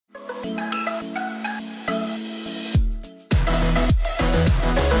Hello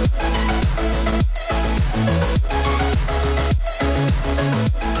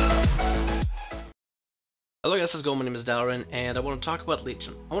guys, how's it going? My name is Darren, and I want to talk about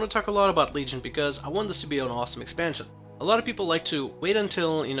Legion. I want to talk a lot about Legion because I want this to be an awesome expansion. A lot of people like to wait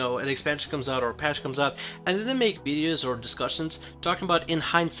until, an expansion comes out or a patch comes out, and then they make videos or discussions talking about, in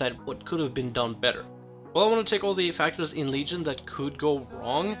hindsight, what could have been done better. Well, I want to take all the factors in Legion that could go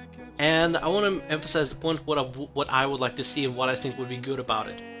wrong, and I want to emphasize the point what I would like to see and what I think would be good about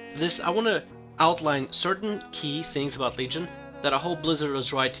it. I want to outline certain key things about Legion that I hope Blizzard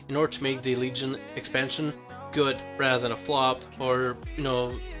was right in order to make the Legion expansion good rather than a flop, or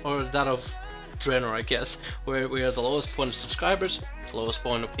that of Draenor, I guess, where we are the lowest point of subscribers, the lowest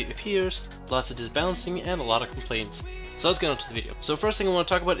point of PvPers, lots of disbalancing, and a lot of complaints. So let's get on to the video. So first thing I want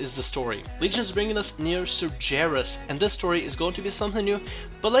to talk about is the story. Legion is bringing us near Surgeris, and this story is going to be something new,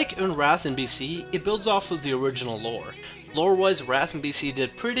 but like in Wrath and BC, it builds off of the original lore. Lore-wise, Wrath and BC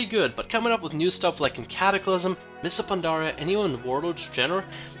did pretty good, but coming up with new stuff like in Cataclysm, Mists of Pandaria, and even Warlords of Draenor,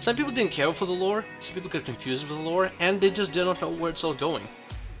 some people didn't care for the lore, some people got confused with the lore, and they just didn't know where it's all going.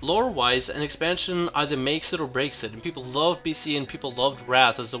 Lore-wise, an expansion either makes it or breaks it, and people loved BC and people loved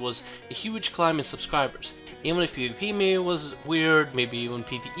Wrath as there was a huge climb in subscribers. Even if PvP maybe was weird, maybe even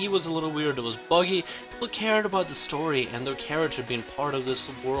PvE was a little weird, it was buggy, people cared about the story and their character being part of this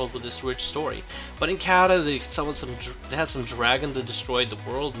world with this rich story. But in Cata, they had some dragon that destroyed the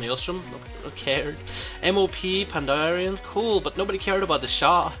world, Maelstrom, nobody cared. MOP, Pandarian, cool, but nobody cared about the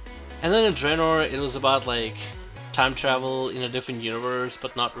Shah. And then in Draenor, it was about like time travel in a different universe,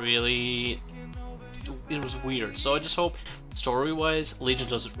 but not really. It was weird, so I just hope story-wise, Legion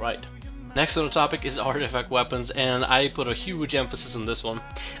does it right. Next on the topic is artifact weapons, and I put a huge emphasis on this one,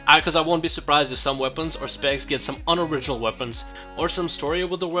 because I won't be surprised if some weapons or specs get some unoriginal weapons, or some story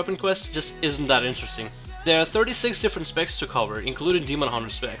with the weapon quest just isn't that interesting. There are 36 different specs to cover, including Demon Hunter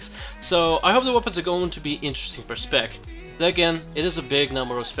specs, so I hope the weapons are going to be interesting per spec. Then again, it is a big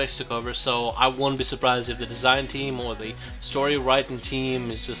number of specs to cover, so I won't be surprised if the design team or the story writing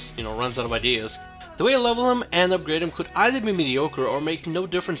team is just, runs out of ideas. The way to level him and upgrade him could either be mediocre or make no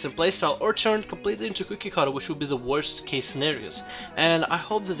difference in playstyle, or turn completely into cookie cutter, which would be the worst case scenarios. And I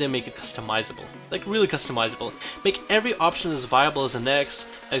hope that they make it customizable, like really customizable. Make every option as viable as the next,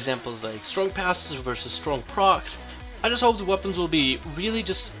 examples like strong passes versus strong procs. I just hope the weapons will be really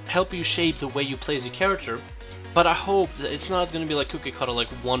just help you shape the way you play as your character, but I hope that it's not going to be like cookie cutter,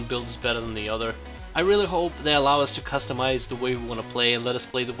 like one build is better than the other. I really hope they allow us to customize the way we want to play and let us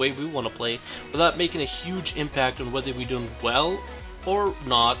play the way we want to play without making a huge impact on whether we're doing well or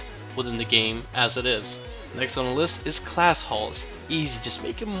not within the game as it is. Next on the list is class halls. Easy, just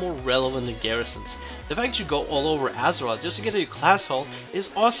make them more relevant than garrisons. The fact that you go all over Azeroth just to get a class hall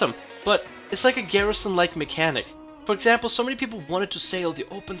is awesome, but it's like a garrison-like mechanic. For example, so many people wanted to sail the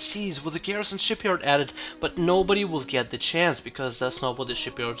open seas with a garrison shipyard added, but nobody will get the chance because that's not what the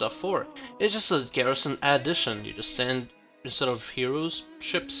shipyards are for. It's just a garrison addition. You just send, instead of heroes,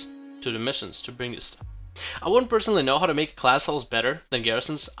 ships to the missions to bring you stuff. I wouldn't personally know how to make class halls better than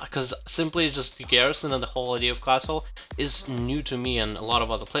garrisons, because simply just the garrison and the whole idea of class hall is new to me and a lot of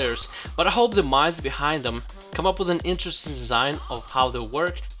other players, but I hope the minds behind them come up with an interesting design of how they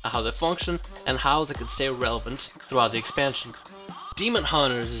work, how they function, and how they can stay relevant throughout the expansion. Demon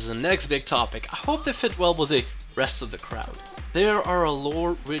Hunters is the next big topic. I hope they fit well with the rest of the crowd. They are a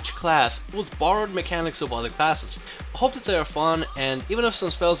lore-rich class with borrowed mechanics of other classes. I hope that they are fun, and even if some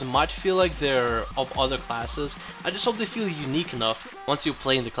spells might feel like they're of other classes, I just hope they feel unique enough once you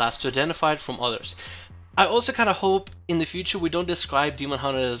play in the class to identify it from others. I also kind of hope in the future we don't describe Demon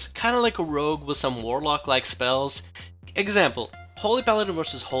Hunter as kind of like a rogue with some warlock-like spells. Example, Holy Paladin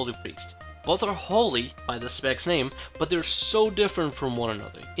versus Holy Priest. Both are holy by the spec's name, but they're so different from one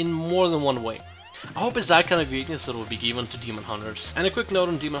another in more than one way. I hope it's that kind of uniqueness that will be given to Demon Hunters. And a quick note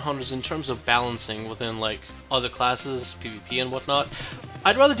on Demon Hunters in terms of balancing within like other classes, PvP and whatnot.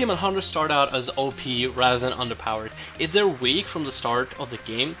 I'd rather Demon Hunters start out as OP rather than underpowered. If they're weak from the start of the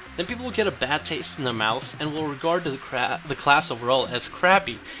game, then people will get a bad taste in their mouths and will regard the class overall as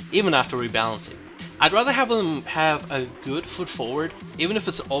crappy, even after rebalancing. I'd rather have them have a good foot forward, even if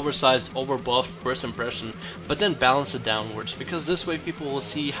it's oversized, overbuffed first impression, but then balance it downwards, because this way people will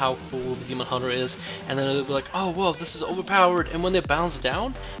see how cool the Demon Hunter is, and then they'll be like, oh whoa, this is overpowered, and when they bounce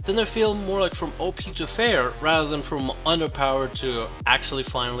down, then they feel more like from OP to fair, rather than from underpowered to actually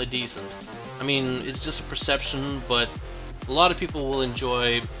finally decent. I mean, it's just a perception, but a lot of people will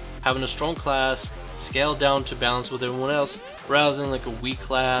enjoy having a strong class, scale down to balance with everyone else, rather than like a weak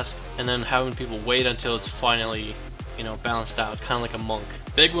class and then having people wait until it's finally, balanced out, kind of like a monk.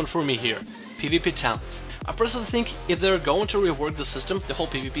 Big one for me here, PvP talents. I personally think if they're going to rework the system, the whole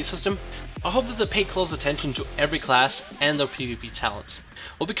PvP system, I hope that they pay close attention to every class and their PvP talents.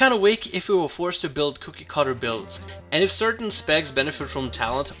 It would be kind of weak if we were forced to build cookie cutter builds, and if certain specs benefit from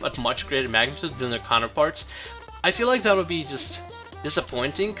talent at much greater magnitude than their counterparts, I feel like that would be just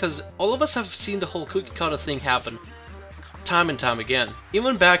disappointing, because all of us have seen the whole cookie cutter thing happen time and time again.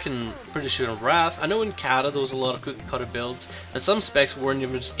 Even back in Pretty Sure in Wrath, I know in Kata there was a lot of cookie cutter builds, and some specs weren't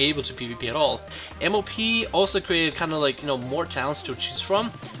even just able to PvP at all. MOP also created kind of like, more talents to choose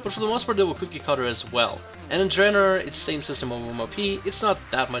from, but for the most part they were cookie cutter as well. And in Draenor, it's the same system of MOP, it's not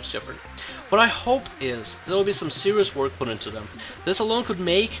that much different. What I hope is there will be some serious work put into them. This alone could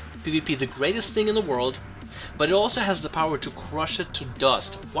make PvP the greatest thing in the world, but it also has the power to crush it to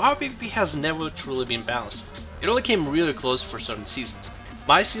dust. While PvP has never truly been balanced, it only came really close for certain seasons.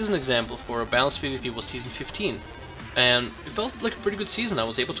 My season example for a balanced PvP was season 15, and it felt like a pretty good season. I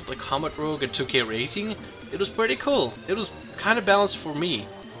was able to play Combat Rogue at 2k rating. It was pretty cool. It was kind of balanced for me.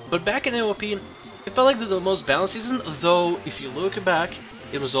 But back in AOP, it felt like the most balanced season, though if you look back,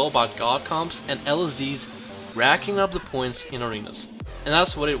 it was all about god comps and LSDs racking up the points in arenas. And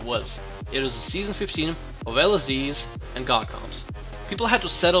that's what it was. It was a season 15 of LSDs and god comps. People had to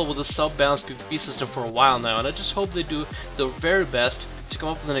settle with a sub-balanced PvP system for a while now, and I just hope they do their very best to come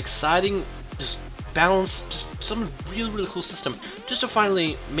up with an exciting, just balanced, just some really cool system, just to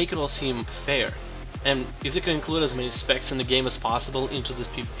finally make it all seem fair. And if they can include as many specs in the game as possible into this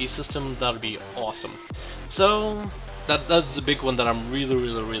PvP system, that would be awesome. So that's a big one that I'm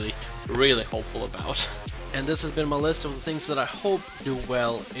really hopeful about. And this has been my list of the things that I hope do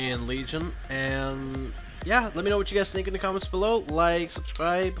well in Legion, and yeah, let me know what you guys think in the comments below. Like,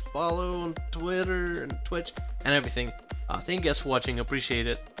 subscribe, follow on Twitter and Twitch and everything. Thank you guys for watching, appreciate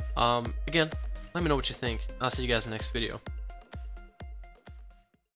it. Again, let me know what you think. I'll see you guys in the next video.